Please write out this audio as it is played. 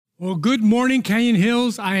Well, good morning, Canyon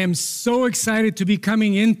Hills. I am so excited to be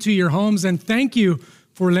coming into your homes, and thank you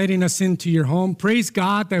for letting us into your home. Praise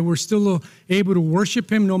God that we're still able to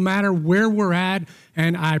worship Him no matter where we're at,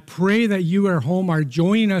 and I pray that you at home are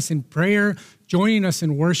joining us in prayer, joining us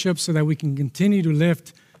in worship so that we can continue to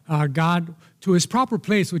lift God to His proper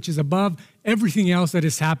place, which is above everything else that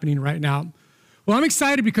is happening right now. Well, I'm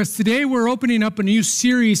excited because today we're opening up a new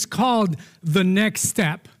series called The Next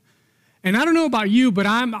Step. And I don't know about you, but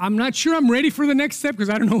I'm not sure I'm ready for the next step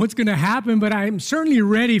because I don't know what's going to happen, but I'm certainly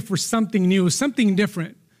ready for something new, something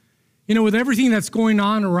different. You know, with everything that's going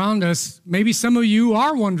on around us, maybe some of you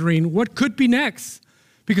are wondering what could be next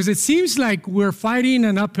because it seems like we're fighting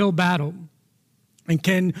an uphill battle.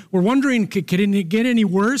 And we're wondering, can it get any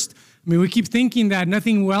worse? I mean, we keep thinking that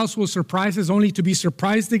nothing else will surprise us, only to be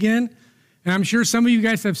surprised again. And I'm sure some of you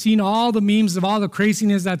guys have seen all the memes of all the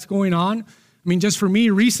craziness that's going on. I mean, just for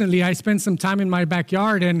me, recently, I spent some time in my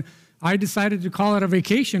backyard, and I decided to call it a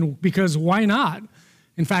vacation because why not?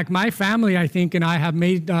 In fact, my family, I think, and I have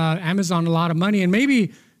made Amazon a lot of money, and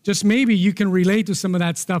maybe, just maybe, you can relate to some of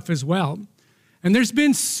that stuff as well. And there's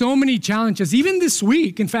been so many challenges, even this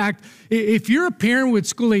week. In fact, if you're a parent with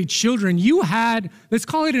school-age children, you had, let's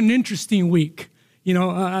call it an interesting week. You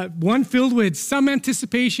know, one filled with some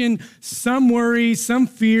anticipation, some worry, some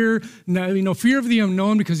fear, fear of the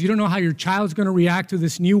unknown because you don't know how your child's going to react to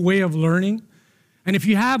this new way of learning. And if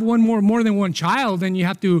you have more than one child, then you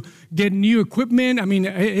have to get new equipment. I mean,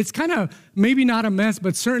 it's kind of maybe not a mess,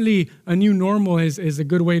 but certainly a new normal is a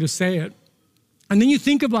good way to say it. And then you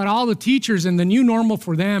think about all the teachers and the new normal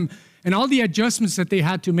for them and all the adjustments that they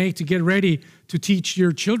had to make to get ready to teach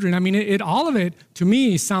your children. I mean, all of it, to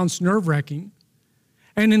me, sounds nerve-wracking.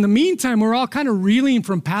 And in the meantime, we're all kind of reeling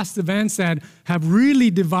from past events that have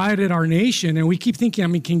really divided our nation. And we keep thinking, I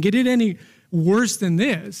mean, can get it any worse than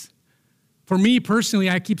this? For me personally,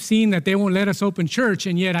 I keep seeing that they won't let us open church,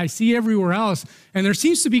 and yet I see everywhere else. And there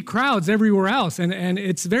seems to be crowds everywhere else. And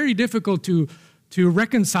it's very difficult to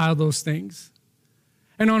reconcile those things.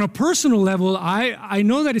 And on a personal level, I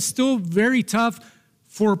know that it's still very tough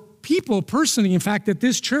for people personally, in fact, at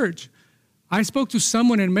this church. I spoke to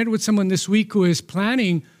someone and met with someone this week who is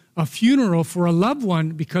planning a funeral for a loved one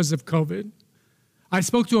because of COVID. I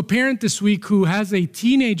spoke to a parent this week who has a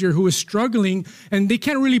teenager who is struggling, and they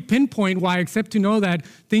can't really pinpoint why, except to know that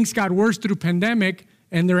things got worse through pandemic,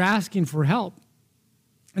 and they're asking for help.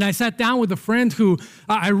 And I sat down with a friend who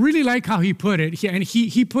I really like how he put it.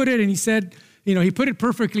 He put it, and he said, he put it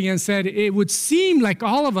perfectly and said, it would seem like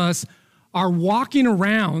all of us are walking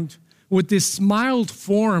around with this mild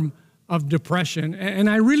form of depression. And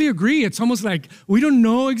I really agree. It's almost like we don't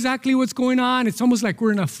know exactly what's going on. It's almost like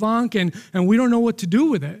we're in a funk and we don't know what to do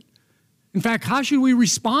with it. In fact, how should we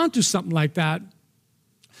respond to something like that?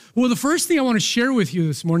 Well, the first thing I want to share with you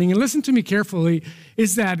this morning, and listen to me carefully,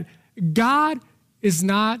 is that God is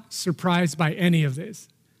not surprised by any of this.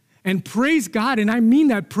 And praise God, and I mean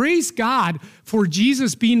that, praise God for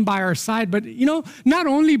Jesus being by our side, but, not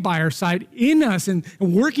only by our side, in us and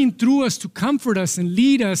working through us to comfort us and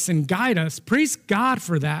lead us and guide us. Praise God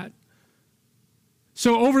for that.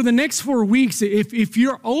 So over the next 4 weeks, if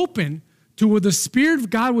you're open to what the Spirit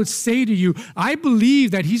of God would say to you, I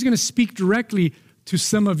believe that He's going to speak directly to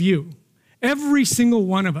some of you, every single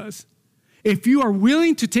one of us. If you are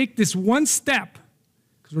willing to take this one step,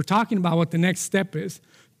 because we're talking about what the next step is,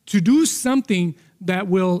 to do something that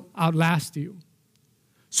will outlast you.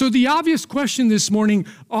 So the obvious question this morning,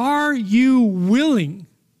 are you willing?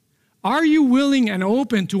 Are you willing and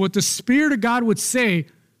open to what the Spirit of God would say?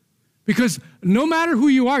 Because no matter who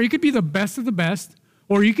you are, you could be the best of the best,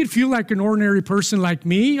 or you could feel like an ordinary person like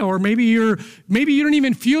me, or maybe you don't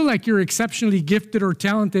even feel like you're exceptionally gifted or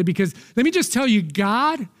talented, because let me just tell you,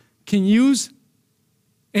 God can use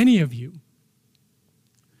any of you.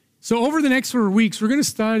 So over the next 4 weeks, we're going to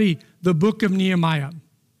study the book of Nehemiah.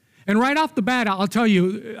 And right off the bat, I'll tell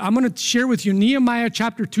you, I'm going to share with you Nehemiah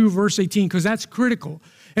chapter 2, verse 18, because that's critical.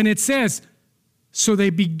 And it says, so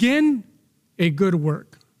they begin a good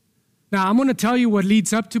work. Now, I'm going to tell you what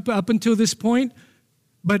leads up until this point,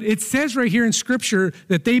 but it says right here in Scripture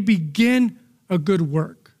that they begin a good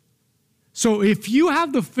work. So if you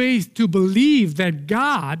have the faith to believe that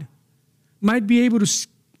God might be able to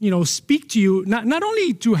speak to you, not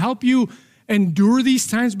only to help you endure these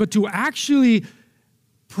times, but to actually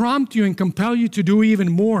prompt you and compel you to do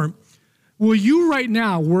even more. Will you right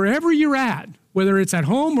now, wherever you're at, whether it's at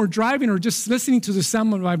home or driving or just listening to the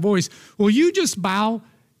sound of my voice, will you just bow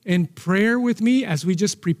in prayer with me as we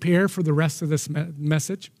just prepare for the rest of this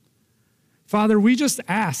message? Father, we just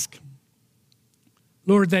ask,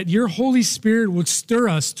 Lord, that your Holy Spirit would stir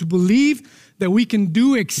us to believe that we can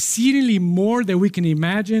do exceedingly more than we can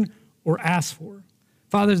imagine or ask for.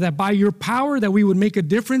 Father, that by your power that we would make a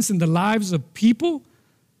difference in the lives of people.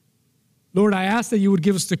 Lord, I ask that you would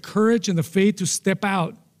give us the courage and the faith to step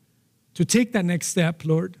out, to take that next step,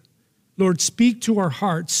 Lord. Lord, speak to our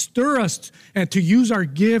hearts, stir us, and to use our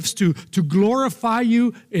gifts to glorify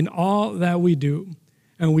you in all that we do.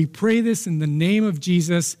 And we pray this in the name of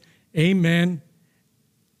Jesus. Amen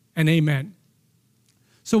and amen.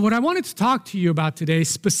 So what I wanted to talk to you about today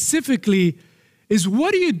specifically is,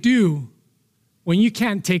 what do you do when you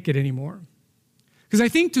can't take it anymore? Because I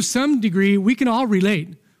think to some degree we can all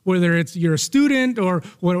relate. Whether it's you're a student or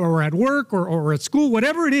we're at work or at school,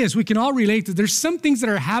 whatever it is, we can all relate to. There's some things that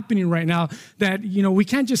are happening right now that, we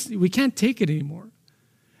can't take it anymore.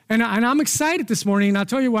 And I'm excited this morning, and I'll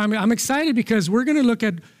tell you why. I'm excited because we're going to look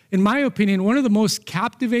at, in my opinion, one of the most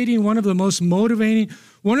captivating, one of the most motivating,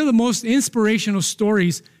 one of the most inspirational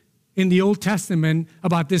stories in the Old Testament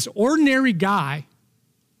about this ordinary guy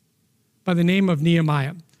by the name of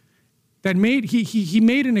Nehemiah. That he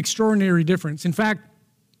made an extraordinary difference. In fact,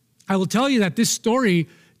 I will tell you that this story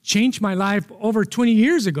changed my life over 20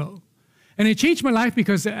 years ago. And it changed my life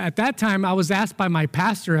because at that time, I was asked by my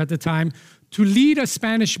pastor at the time to lead a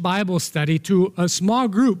Spanish Bible study to a small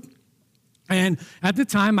group. And at the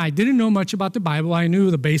time, I didn't know much about the Bible. I knew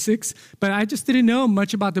the basics, but I just didn't know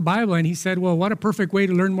much about the Bible. And he said, well, what a perfect way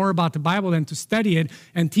to learn more about the Bible than to study it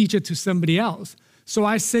and teach it to somebody else. So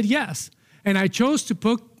I said yes. And I chose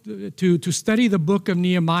to study the book of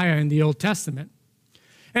Nehemiah in the Old Testament.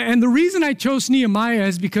 And the reason I chose Nehemiah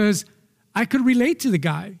is because I could relate to the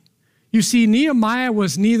guy. You see, Nehemiah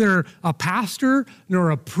was neither a pastor,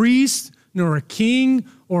 nor a priest, nor a king,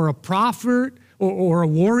 or a prophet, or a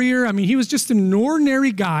warrior. I mean, he was just an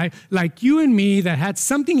ordinary guy like you and me that had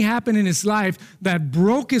something happen in his life that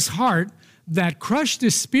broke his heart, that crushed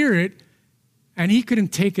his spirit, and he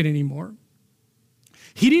couldn't take it anymore.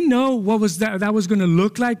 He didn't know what that was going to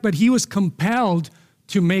look like, but he was compelled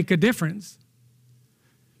to make a difference.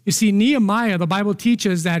 You see, Nehemiah, the Bible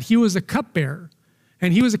teaches that he was a cupbearer,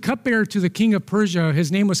 and he was a cupbearer to the king of Persia.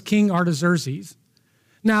 His name was King Artaxerxes.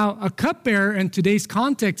 Now, a cupbearer in today's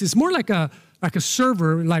context is more like a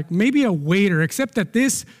server, like maybe a waiter, except that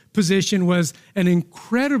this position was an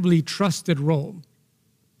incredibly trusted role.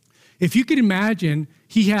 If you could imagine,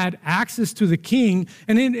 he had access to the king,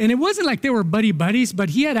 and it wasn't like they were buddies, but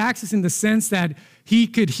he had access in the sense that he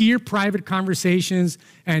could hear private conversations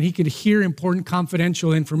and he could hear important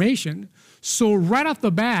confidential information. So right off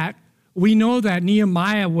the bat, we know that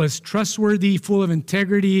Nehemiah was trustworthy, full of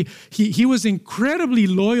integrity. He was incredibly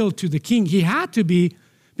loyal to the king. He had to be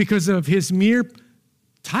because of his mere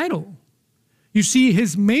title. You see,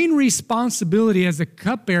 his main responsibility as a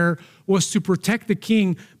cupbearer was to protect the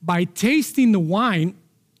king by tasting the wine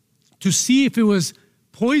to see if it was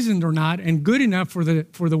poisoned or not and good enough for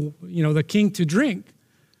the king to drink.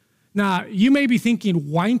 Now, you may be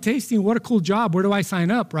thinking, wine tasting, what a cool job. Where do I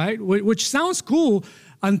sign up, right? Which sounds cool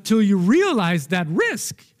until you realize that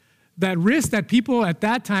risk that people at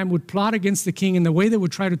that time would plot against the king, and the way they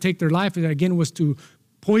would try to take their life, again, was to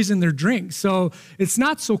poison their drink. So it's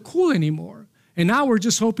not so cool anymore. And now we're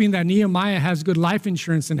just hoping that Nehemiah has good life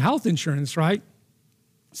insurance and health insurance, right?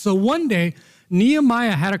 So one day,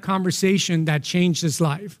 Nehemiah had a conversation that changed his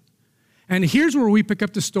life. And here's where we pick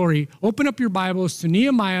up the story. Open up your Bibles to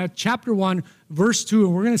Nehemiah chapter 1, verse 2,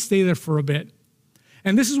 and we're going to stay there for a bit.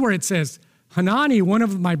 And this is where it says, Hanani, one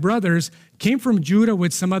of my brothers, came from Judah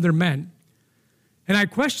with some other men. And I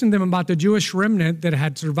questioned them about the Jewish remnant that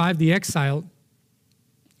had survived the exile,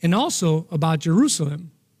 and also about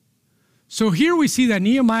Jerusalem. So here we see that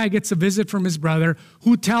Nehemiah gets a visit from his brother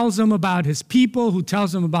who tells him about his people, who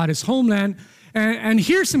tells him about his homeland. And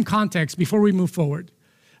here's some context before we move forward.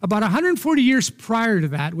 About 140 years prior to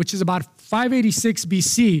that, which is about 586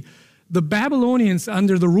 BC, the Babylonians,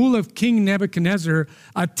 under the rule of King Nebuchadnezzar,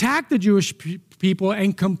 attacked the Jewish people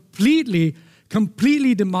and completely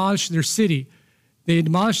demolished their city. They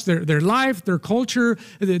demolished their life, their culture.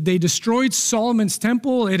 They destroyed Solomon's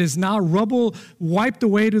temple. It is now rubble, wiped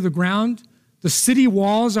away to the ground. The city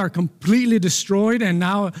walls are completely destroyed and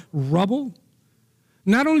now rubble.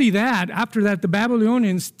 Not only that, after that, the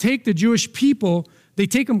Babylonians take the Jewish people, they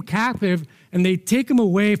take them captive, and they take them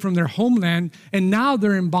away from their homeland, and now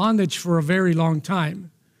they're in bondage for a very long time.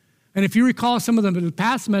 And if you recall some of the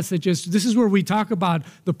past messages, this is where we talk about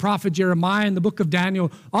the prophet Jeremiah and the book of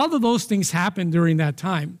Daniel. All of those things happened during that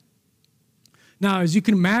time. Now, as you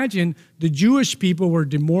can imagine, the Jewish people were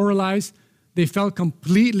demoralized. They felt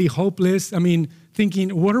completely hopeless. I mean,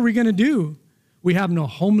 thinking, what are we going to do? We have no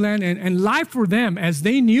homeland. And life for them, as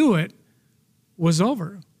they knew it, was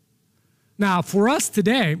over. Now, for us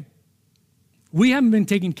today, we haven't been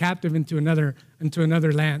taken captive into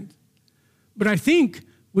another land. But I think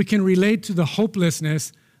we can relate to the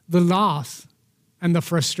hopelessness, the loss, and the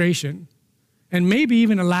frustration, and maybe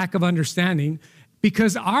even a lack of understanding,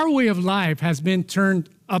 because our way of life has been turned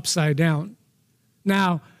upside down.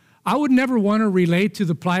 Now, I would never want to relate to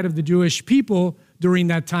the plight of the Jewish people during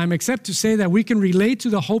that time, except to say that we can relate to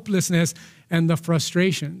the hopelessness and the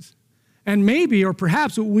frustrations. And maybe, or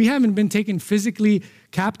perhaps, we haven't been taken physically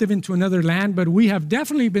captive into another land, but we have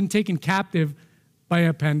definitely been taken captive by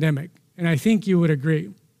a pandemic. And I think you would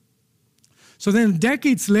agree. So then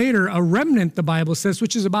decades later, a remnant, the Bible says,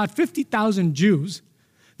 which is about 50,000 Jews,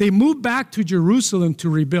 they moved back to Jerusalem to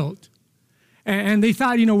rebuild. And they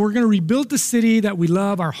thought, we're going to rebuild the city that we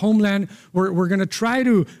love, our homeland. We're going to try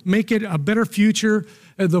to make it a better future.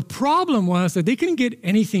 The problem was that they couldn't get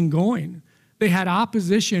anything going. They had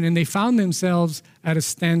opposition, and they found themselves at a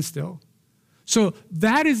standstill. So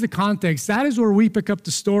that is the context. That is where we pick up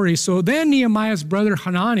the story. So then Nehemiah's brother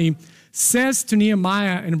Hanani says to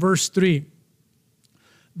Nehemiah in verse 3,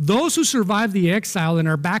 "Those who survived the exile and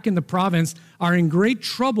are back in the province are in great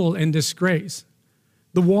trouble and disgrace.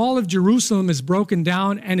 The wall of Jerusalem is broken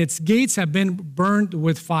down, and its gates have been burned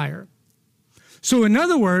with fire." So in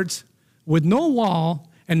other words, with no wall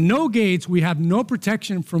and no gates, we have no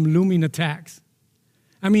protection from looming attacks.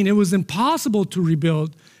 I mean, it was impossible to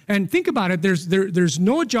rebuild. And think about it, there's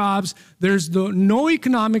no jobs, there's no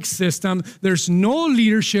economic system, there's no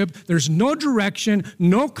leadership, there's no direction,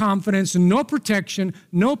 no confidence, no protection,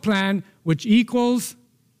 no plan, which equals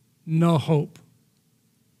no hope.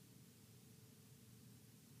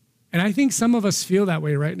 And I think some of us feel that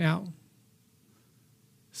way right now.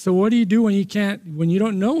 So what do you do when you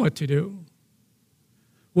don't know what to do?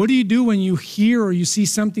 What do you do when you hear or you see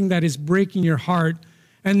something that is breaking your heart,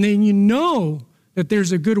 and then you know that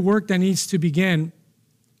there's a good work that needs to begin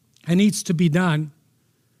and needs to be done,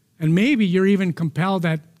 and maybe you're even compelled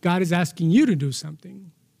that God is asking you to do something?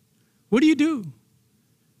 What do you do?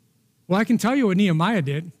 Well, I can tell you what Nehemiah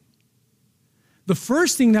did. The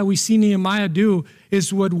first thing that we see Nehemiah do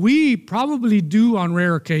is what we probably do on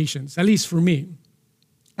rare occasions, at least for me.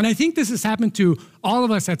 And I think this has happened to all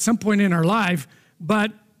of us at some point in our life,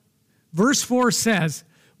 but verse 4 says,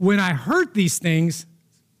 "When I heard these things,"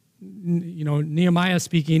 Nehemiah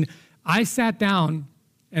speaking, "I sat down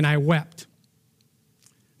and I wept."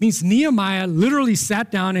 Means Nehemiah literally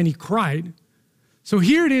sat down and he cried. So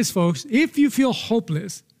here it is, folks. If you feel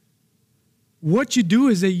hopeless, what you do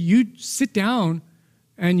is that you sit down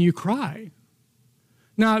and you cry.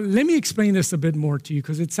 Now, let me explain this a bit more to you,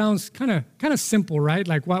 because it sounds kind of simple, right?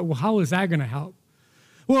 Like, how is that going to help?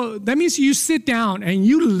 Well, that means you sit down and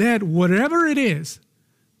you let whatever it is,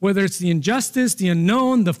 whether it's the injustice, the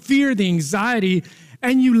unknown, the fear, the anxiety,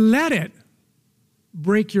 and you let it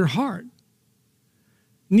break your heart.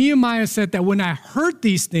 Nehemiah said that when I heard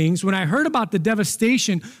these things, when I heard about the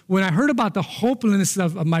devastation, when I heard about the hopelessness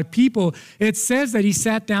of my people, it says that he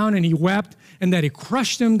sat down and he wept, and that it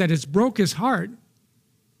crushed him, that it broke his heart.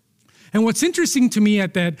 And what's interesting to me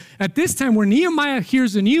at this time where Nehemiah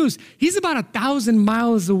hears the news, he's about 1,000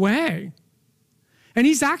 miles away. And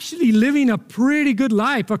he's actually living a pretty good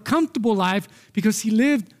life, a comfortable life, because he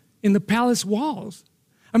lived in the palace walls.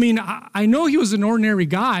 I mean, I know he was an ordinary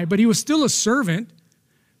guy, but he was still a servant,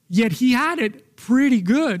 yet he had it pretty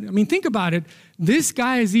good. I mean, think about it. This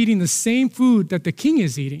guy is eating the same food that the king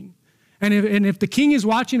is eating. And if the king is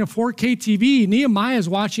watching a 4K TV, Nehemiah is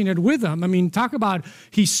watching it with him. I mean, talk about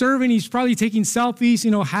he's serving, he's probably taking selfies,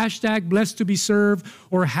 hashtag blessed to be served,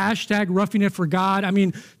 or hashtag roughing it for God. I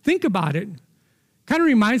mean, think about it. Kind of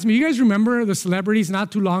reminds me, you guys remember the celebrities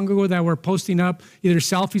not too long ago that were posting up either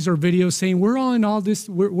selfies or videos saying, we're in all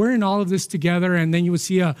of this together, and then you would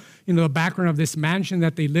see the background of this mansion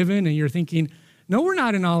that they live in, and you're thinking, no, we're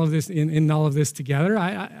not in all of this together.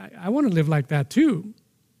 I want to live like that too.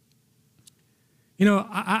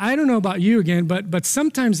 I don't know about you again, but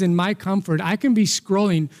sometimes in my comfort, I can be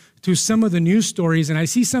scrolling to some of the news stories, and I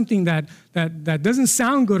see something that doesn't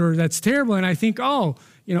sound good or that's terrible, and I think,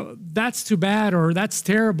 that's too bad, or that's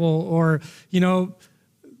terrible, or,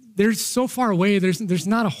 they're so far away, there's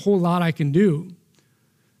not a whole lot I can do.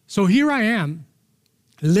 So here I am,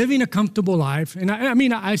 living a comfortable life. And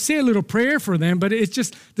I say a little prayer for them, but it's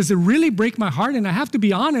just, does it really break my heart? And I have to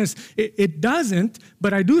be honest, it doesn't,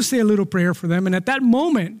 but I do say a little prayer for them. And at that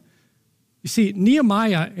moment, you see,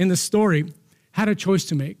 Nehemiah in the story had a choice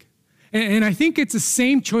to make. And I think it's the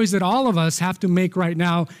same choice that all of us have to make right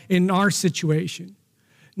now in our situation.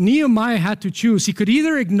 Nehemiah had to choose. He could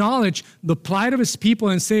either acknowledge the plight of his people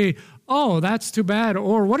and say, oh, that's too bad,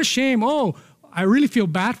 or what a shame, oh, I really feel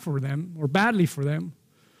bad for them or badly for them.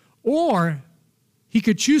 Or he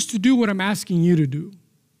could choose to do what I'm asking you to do.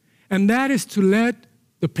 And that is to let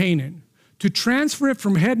the pain in, to transfer it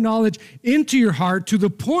from head knowledge into your heart to the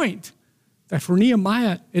point that for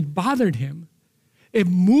Nehemiah, it bothered him. It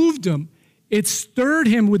moved him. It stirred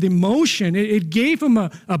him with emotion. It gave him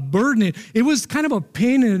a burden. It was kind of a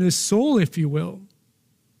pain in his soul, if you will.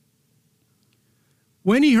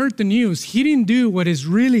 When he heard the news, he didn't do what is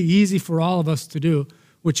really easy for all of us to do,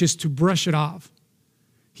 which is to brush it off.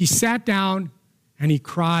 He sat down and he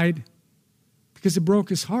cried because it broke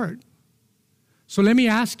his heart. So let me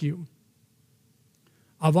ask you,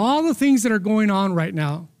 of all the things that are going on right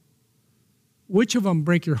now, which of them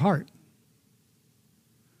break your heart?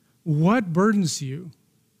 What burdens you?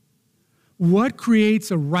 What creates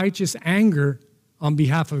a righteous anger on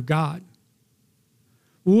behalf of God?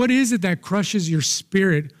 What is it that crushes your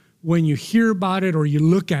spirit when you hear about it or you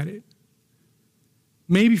look at it?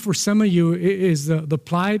 Maybe for some of you, it is the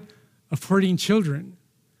plight of hurting children.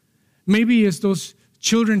 Maybe it's those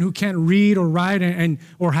children who can't read or write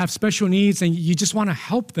or have special needs and you just want to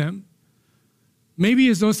help them. Maybe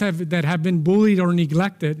it's those that have been bullied or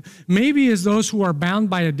neglected. Maybe it's those who are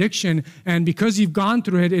bound by addiction, and because you've gone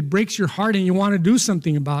through it, it breaks your heart and you want to do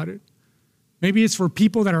something about it. Maybe it's for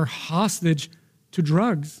people that are hostage to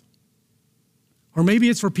drugs. Or maybe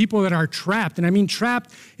it's for people that are trapped, and I mean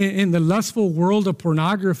trapped in the lustful world of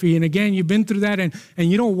pornography. And again, you've been through that and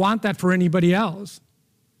you don't want that for anybody else.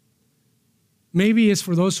 Maybe it's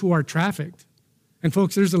for those who are trafficked. And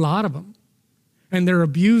folks, there's a lot of them. And they're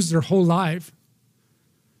abused their whole life.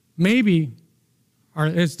 Maybe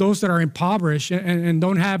it's those that are impoverished and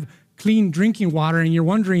don't have clean drinking water, and you're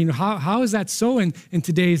wondering, how is that so in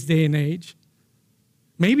today's day and age?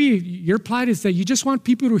 Maybe your plight is that you just want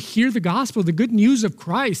people to hear the gospel, the good news of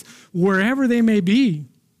Christ, wherever they may be.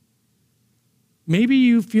 Maybe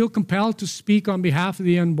you feel compelled to speak on behalf of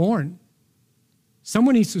the unborn.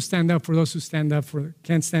 Someone needs to stand up for those who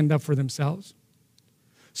can't stand up for themselves.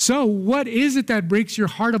 So what is it that breaks your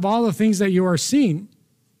heart of all the things that you are seeing?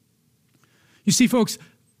 You see, folks,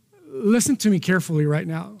 listen to me carefully right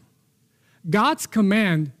now. God's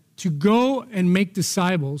command to go and make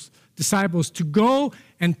disciples, to go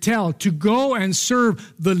and tell, to go and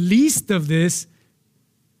serve the least of this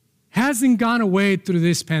hasn't gone away through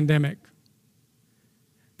this pandemic.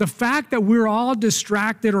 The fact that we're all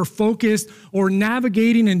distracted or focused or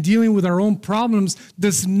navigating and dealing with our own problems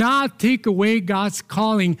does not take away God's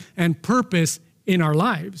calling and purpose in our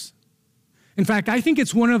lives. In fact, I think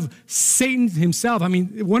it's one of Satan himself. I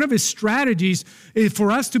mean, one of his strategies is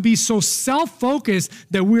for us to be so self-focused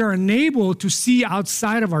that we are unable to see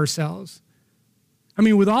outside of ourselves. I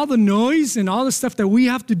mean, with all the noise and all the stuff that we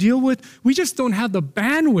have to deal with, we just don't have the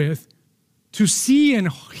bandwidth to see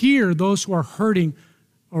and hear those who are hurting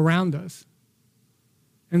around us.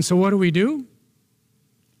 And so what do?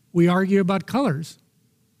 We argue about colors.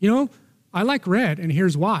 You know, I like red, and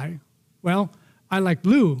here's why. Well, I like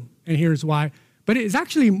blue, and here's why. But it's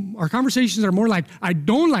actually, our conversations are more like, I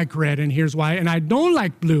don't like red, and here's why, and I don't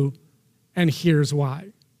like blue, and here's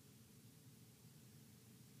why.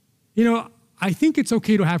 You know, I think it's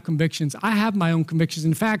okay to have convictions. I have my own convictions.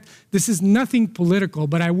 In fact, this is nothing political,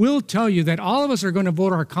 but I will tell you that all of us are going to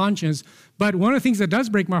vote our conscience. But one of the things that does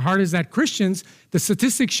break my heart is that Christians, the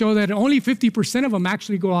statistics show that only 50% of them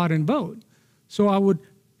actually go out and vote. So I would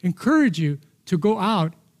encourage you to go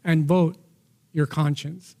out and vote your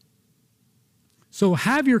conscience. So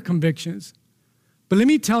have your convictions. But let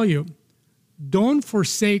me tell you, don't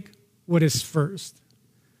forsake what is first.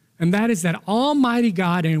 And that is that Almighty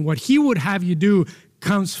God and what He would have you do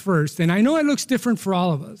comes first. And I know it looks different for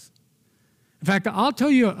all of us. In fact, I'll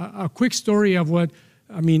tell you a quick story of what,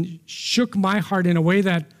 shook my heart in a way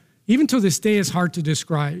that even to this day is hard to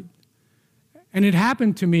describe. And it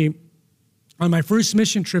happened to me on my first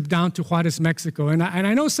mission trip down to Juarez, Mexico. And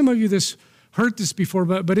I know some of you heard this before,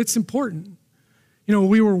 but it's important. You know,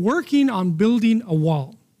 we were working on building a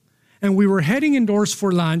wall. And we were heading indoors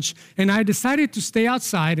for lunch, and I decided to stay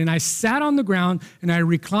outside, and I sat on the ground, and I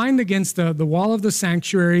reclined against the wall of the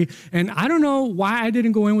sanctuary, and I don't know why I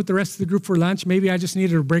didn't go in with the rest of the group for lunch. Maybe I just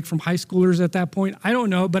needed a break from high schoolers at that point. I don't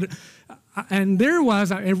know, and there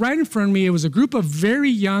was, right in front of me, it was a group of very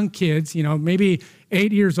young kids, you know, maybe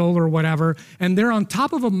 8 years old or whatever, and they're on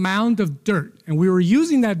top of a mound of dirt. And we were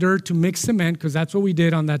using that dirt to mix cement because that's what we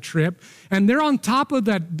did on that trip. And they're on top of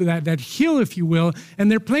that hill, if you will, and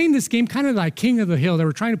they're playing this game kind of like King of the Hill. They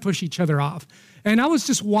were trying to push each other off. And I was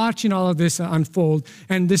just watching all of this unfold.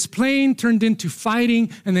 And this playing turned into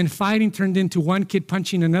fighting, and then fighting turned into one kid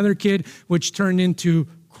punching another kid, which turned into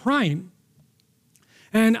crying.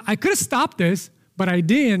 And I could have stopped this, but I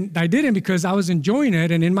didn't because I was enjoying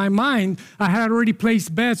it. And in my mind, I had already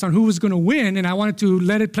placed bets on who was going to win, and I wanted to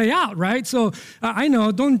let it play out, right? So I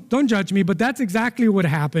know, don't judge me, but that's exactly what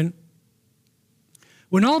happened.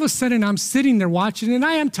 When all of a sudden I'm sitting there watching, and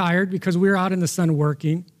I am tired because we were out in the sun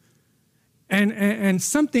working, and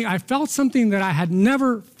I felt something that I had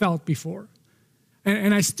never felt before.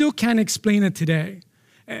 And I still can't explain it today.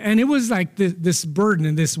 And it was like this burden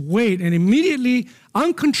and this weight, and immediately,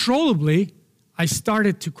 uncontrollably, I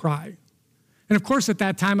started to cry. And of course, at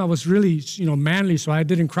that time, I was really, manly, so I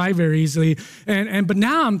didn't cry very easily. But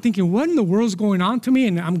now I'm thinking, what in the world's going on to me?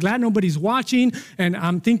 And I'm glad nobody's watching. And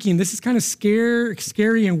I'm thinking, this is kind of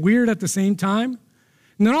scary and weird at the same time.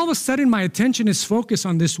 And then all of a sudden, my attention is focused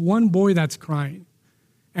on this one boy that's crying.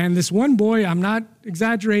 And this one boy, I'm not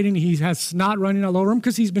exaggerating, he has snot running all over him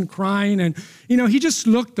because he's been crying. And, he just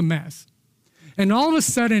looked a mess. And all of a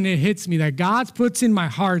sudden, it hits me that God puts in my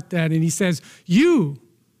heart and he says, you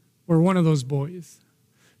were one of those boys.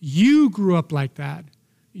 You grew up like that.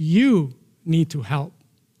 You need to help.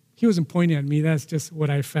 He wasn't pointing at me. That's just what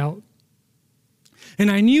I felt. And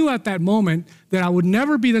I knew at that moment that I would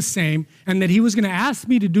never be the same and that he was going to ask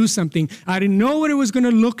me to do something. I didn't know what it was going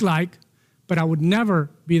to look like, but I would never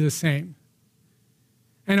be the same.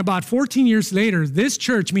 And about 14 years later, this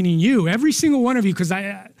church, meaning you, every single one of you, because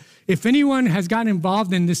if anyone has gotten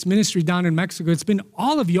involved in this ministry down in Mexico, it's been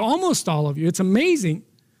all of you, almost all of you. It's amazing.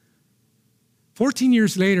 14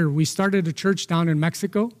 years later, we started a church down in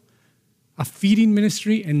Mexico, a feeding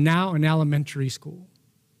ministry, and now an elementary school.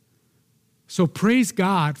 So praise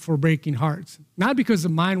God for breaking hearts. Not because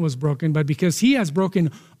mine was broken, but because he has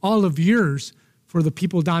broken all of yours for the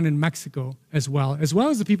people down in Mexico as well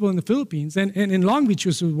as the people in the Philippines and in Long Beach,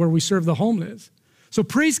 where we serve the homeless. So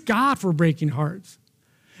praise God for breaking hearts.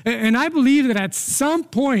 And I believe that at some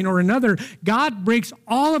point or another, God breaks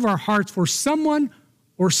all of our hearts for someone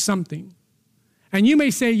or something. And you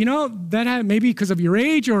may say, that maybe because of your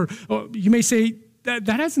age, or you may say, that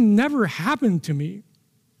has never happened to me.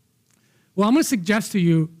 Well, I'm going to suggest to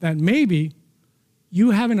you that maybe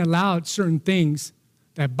you haven't allowed certain things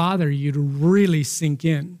that bother you to really sink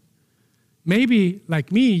in. Maybe,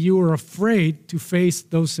 like me, you were afraid to face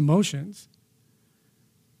those emotions.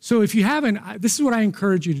 So if you haven't, this is what I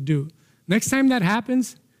encourage you to do. Next time that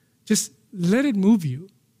happens, just let it move you.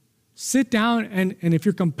 Sit down, and if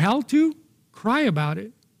you're compelled to, cry about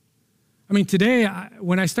it. I mean, today,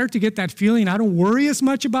 when I start to get that feeling, I don't worry as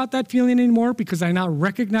much about that feeling anymore because I now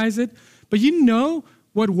recognize it. But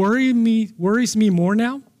what worries me more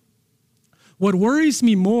now? What worries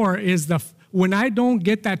me more is when I don't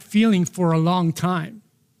get that feeling for a long time.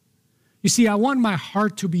 You see, I want my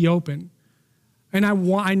heart to be open. And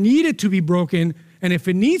I need it to be broken. And if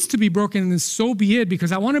it needs to be broken, then so be it,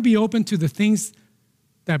 because I want to be open to the things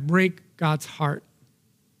that break God's heart.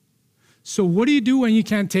 So what do you do when you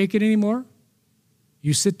can't take it anymore?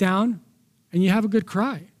 You sit down and you have a good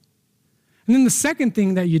cry. And then the second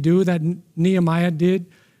thing that you do that Nehemiah did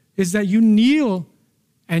is that you kneel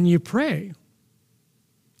and you pray.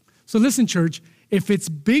 So listen, church, if it's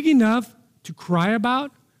big enough to cry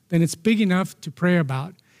about, then it's big enough to pray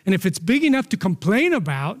about. And if it's big enough to complain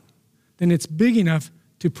about, then it's big enough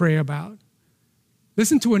to pray about.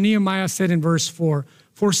 Listen to what Nehemiah said in verse 4.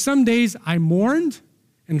 For some days I mourned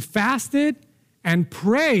and fasted and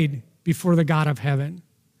prayed before the God of heaven.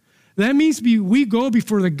 That means we go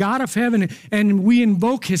before the God of heaven and we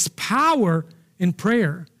invoke his power in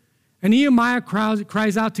prayer. And Nehemiah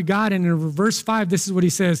cries out to God, and in verse 5, this is what he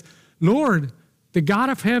says: Lord, the God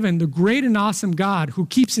of heaven, the great and awesome God who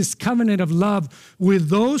keeps his covenant of love with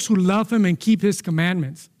those who love him and keep his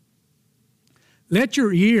commandments. Let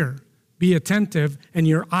your ear be attentive and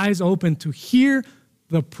your eyes open to hear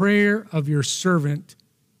the prayer of your servant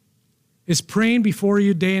is praying before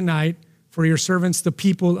you day and night for your servants, the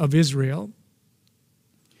people of Israel.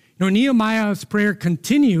 Nehemiah's prayer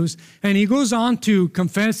continues, and he goes on to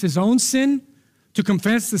confess his own sin, to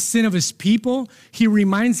confess the sin of his people. He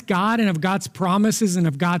reminds God and of God's promises and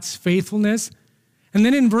of God's faithfulness. And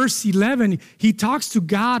then in verse 11, he talks to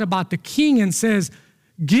God about the king and says,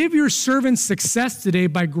 give your servant success today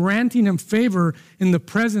by granting him favor in the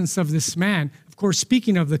presence of this man. Of course,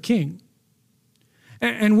 speaking of the king.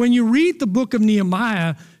 And when you read the book of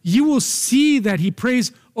Nehemiah, you will see that he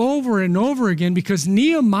prays over and over again because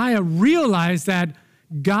Nehemiah realized that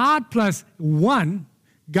God plus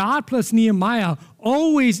Nehemiah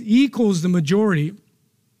always equals the majority.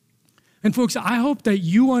 And folks, I hope that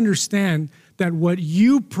you understand that what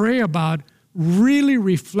you pray about really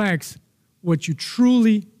reflects what you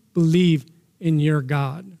truly believe in your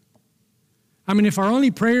God. I mean, if our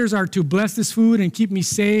only prayers are to bless this food and keep me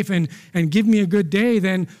safe and give me a good day,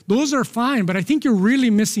 then those are fine. But I think you're really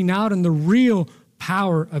missing out on the real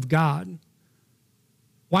power of God.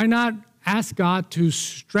 Why not ask God to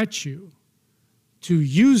stretch you, to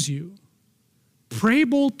use you? Pray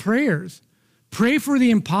bold prayers. Pray for the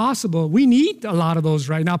impossible. We need a lot of those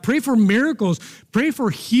right now. Pray for miracles. Pray for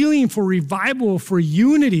healing, for revival, for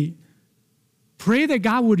unity. Pray that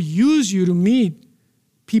God would use you to meet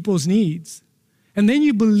people's needs. And then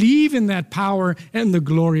you believe in that power and the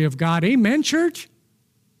glory of God. Amen, church?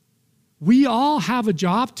 We all have a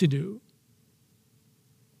job to do.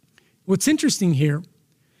 What's interesting here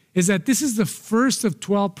is that this is the first of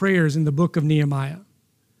 12 prayers in the book of Nehemiah.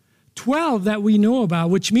 12 that we know about,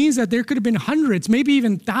 which means that there could have been hundreds, maybe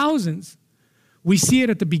even thousands. We see it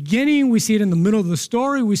at the beginning. We see it in the middle of the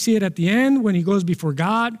story. We see it at the end when he goes before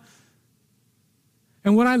God.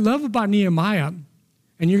 And what I love about Nehemiah,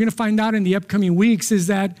 and you're going to find out in the upcoming weeks, is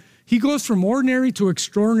that he goes from ordinary to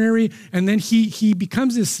extraordinary, and then he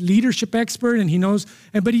becomes this leadership expert, and he knows,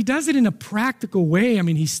 but he does it in a practical way. I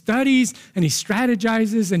mean, he studies, and he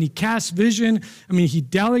strategizes, and he casts vision. I mean, he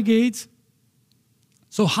delegates.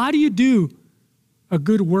 So how do you do a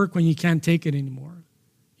good work when you can't take it anymore?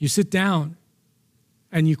 You sit down,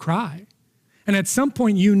 and you cry. And at some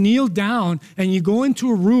point, you kneel down, and you go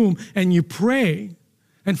into a room, and you pray.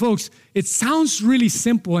 And folks, it sounds really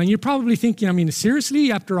simple, and you're probably thinking, I mean,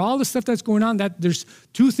 seriously, after all the stuff that's going on, that there's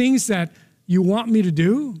two things that you want me to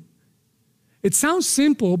do? It sounds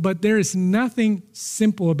simple, but there is nothing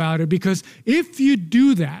simple about it, because if you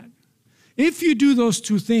do that, if you do those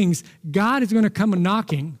two things, God is going to come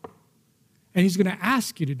knocking, and he's going to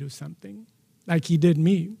ask you to do something like he did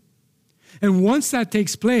me. And once that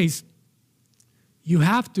takes place, you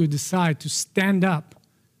have to decide to stand up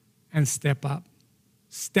and step up.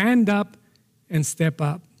 Stand up and step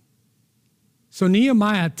up. So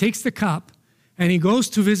Nehemiah takes the cup and he goes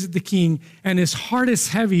to visit the king, and his heart is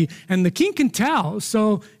heavy, and the king can tell.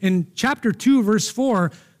 So in chapter 2, verse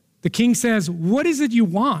 4, the king says, "What is it you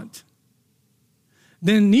want?"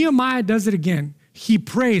 Then Nehemiah does it again. He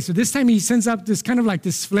prays. So this time he sends up this kind of like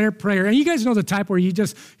this flare prayer. And you guys know the type where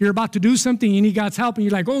you're about to do something, you need God's help, and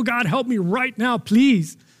you're like, "Oh, God, help me right now,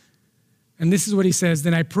 please." And this is what he says: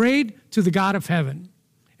 "Then I prayed to the God of heaven,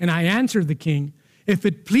 and I answered the king, if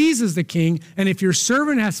it pleases the king, and if your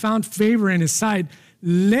servant has found favor in his sight,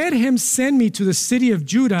 let him send me to the city of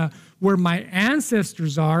Judah where my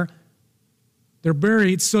ancestors are. They're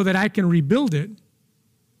buried, so that I can rebuild it."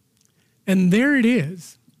 And there it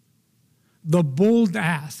is, the bold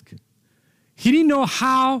ask. He didn't know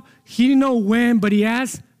how, he didn't know when, but he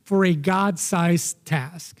asked for a God-sized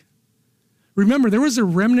task. Remember, there was a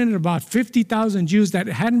remnant of about 50,000 Jews that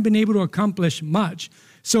hadn't been able to accomplish much.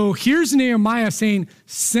 So here's Nehemiah saying,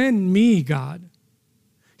 "Send me, God."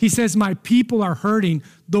 He says, "My people are hurting.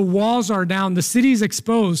 The walls are down. The city is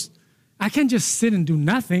exposed. I can't just sit and do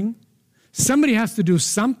nothing. Somebody has to do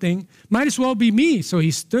something. Might as well be me." So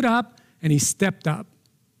he stood up and he stepped up.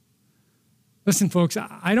 Listen, folks,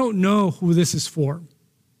 I don't know who this is for,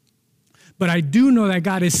 but I do know that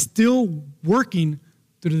God is still working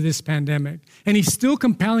through this pandemic, and he's still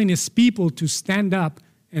compelling his people to stand up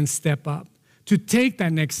and step up, to take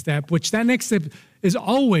that next step, which that next step is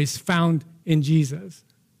always found in Jesus.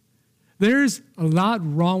 There's a lot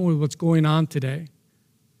wrong with what's going on today.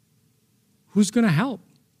 Who's going to help?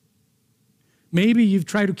 Maybe you've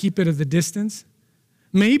tried to keep it at a distance.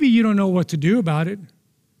 Maybe you don't know what to do about it.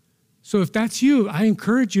 So if that's you, I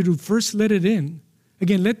encourage you to first let it in.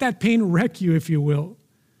 Again, let that pain wreck you, if you will.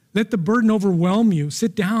 Let the burden overwhelm you.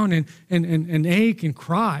 Sit down and ache and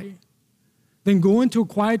cry. Then go into a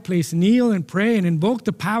quiet place, kneel and pray, and invoke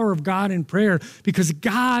the power of God in prayer, because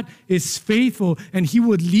God is faithful, and he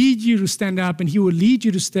would lead you to stand up, and he would lead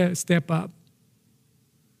you to step up.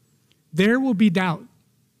 There will be doubt.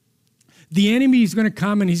 The enemy is going to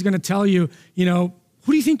come and he's going to tell you, who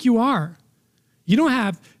do you think you are? You don't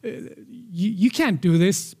have, you can't do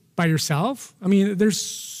this by yourself. I mean, there's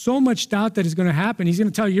so much doubt that is going to happen. He's going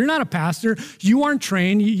to tell you, you're not a pastor. You aren't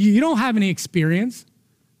trained. You don't have any experience.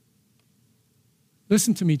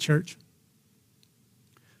 Listen to me, church.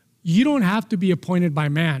 You don't have to be appointed by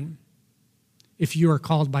man if you are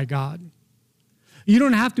called by God. You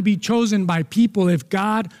don't have to be chosen by people if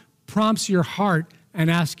God prompts your heart and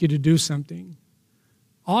asks you to do something.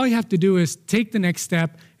 All you have to do is take the next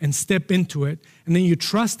step and step into it. And then you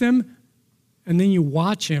trust him, and then you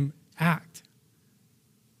watch him act.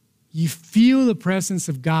 You feel the presence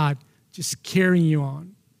of God just carrying you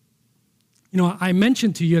on. I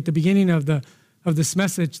mentioned to you at the beginning of this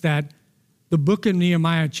message that the book of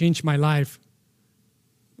Nehemiah changed my life.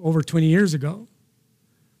 over 20 years ago.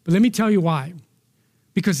 But let me tell you why.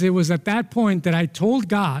 Because it was at that point that I told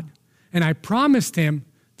God and I promised him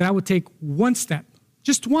that I would take one step,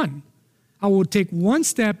 just one. I would take one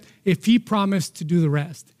step if he promised to do the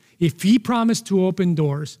rest. If he promised to open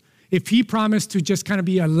doors. If he promised to just kind of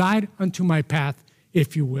be a light unto my path,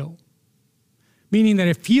 if you will. Meaning that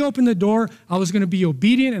if he opened the door, I was going to be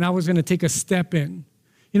obedient and I was going to take a step in.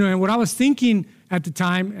 And what I was thinking at the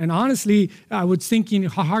time, and honestly, I was thinking,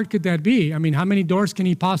 how hard could that be? I mean, how many doors can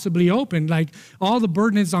he possibly open? Like, all the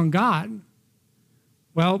burden is on God.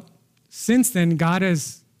 Well, since then, God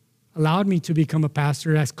has allowed me to become a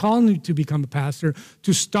pastor, has called me to become a pastor,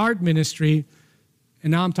 to start ministry,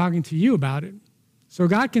 and now I'm talking to you about it. So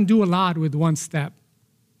God can do a lot with one step.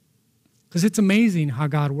 Because it's amazing how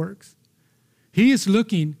God works. He is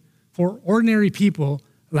looking for ordinary people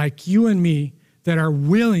like you and me that are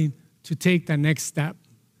willing to take that next step.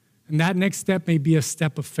 And that next step may be a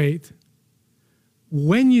step of faith.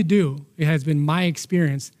 When you do, it has been my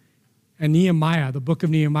experience, and Nehemiah, the book of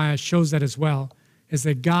Nehemiah shows that as well, is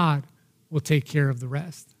that God will take care of the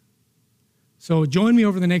rest. So join me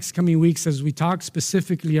over the next coming weeks as we talk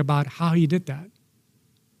specifically about how he did that.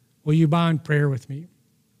 Will you bow in prayer with me?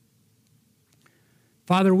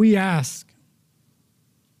 Father, we ask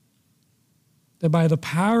that by the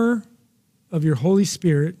power of your Holy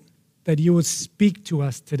Spirit, that you would speak to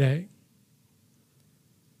us today.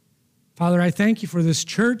 Father, I thank you for this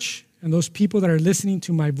church and those people that are listening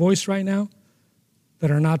to my voice right now,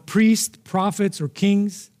 that are not priests, prophets, or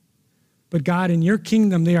kings, but God, in your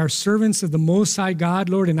kingdom, they are servants of the Most High God,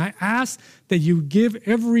 Lord, and I ask that you give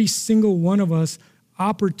every single one of us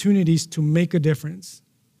opportunities to make a difference.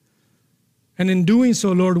 And in doing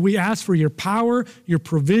so, Lord, we ask for your power, your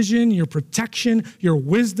provision, your protection, your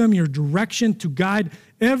wisdom, your direction to guide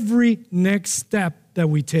every next step that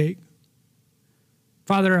we take.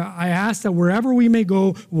 Father, I ask that wherever we may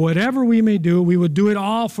go, whatever we may do, we would do it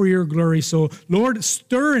all for your glory. So, Lord,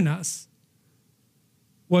 stir in us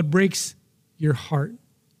what breaks your heart,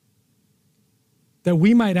 that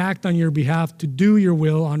we might act on your behalf to do your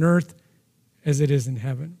will on earth as it is in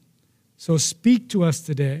heaven. So speak to us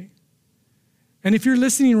today. And if you're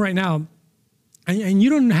listening right now and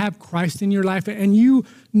you don't have Christ in your life and you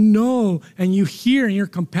know and you hear and you're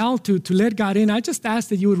compelled to let God in, I just ask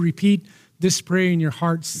that you would repeat this prayer in your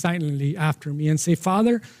heart silently after me and say,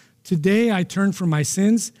 Father, today I turn from my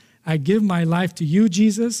sins. I give my life to you,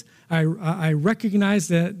 Jesus. I recognize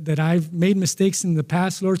that I've made mistakes in the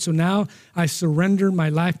past, Lord. So now I surrender my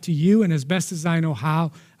life to you, and as best as I know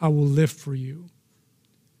how, I will live for you.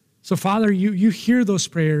 So, Father, you hear those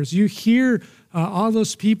prayers. You hear all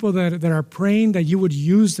those people that are praying that you would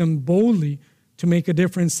use them boldly to make a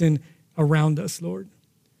difference around us, Lord.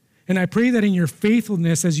 And I pray that in your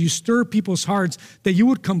faithfulness, as you stir people's hearts, that you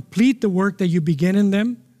would complete the work that you begin in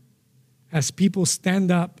them as people stand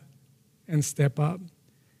up and step up.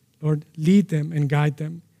 Lord, lead them and guide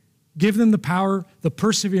them. Give them the power, the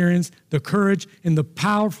perseverance, the courage, in the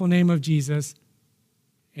powerful name of Jesus.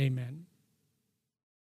 Amen.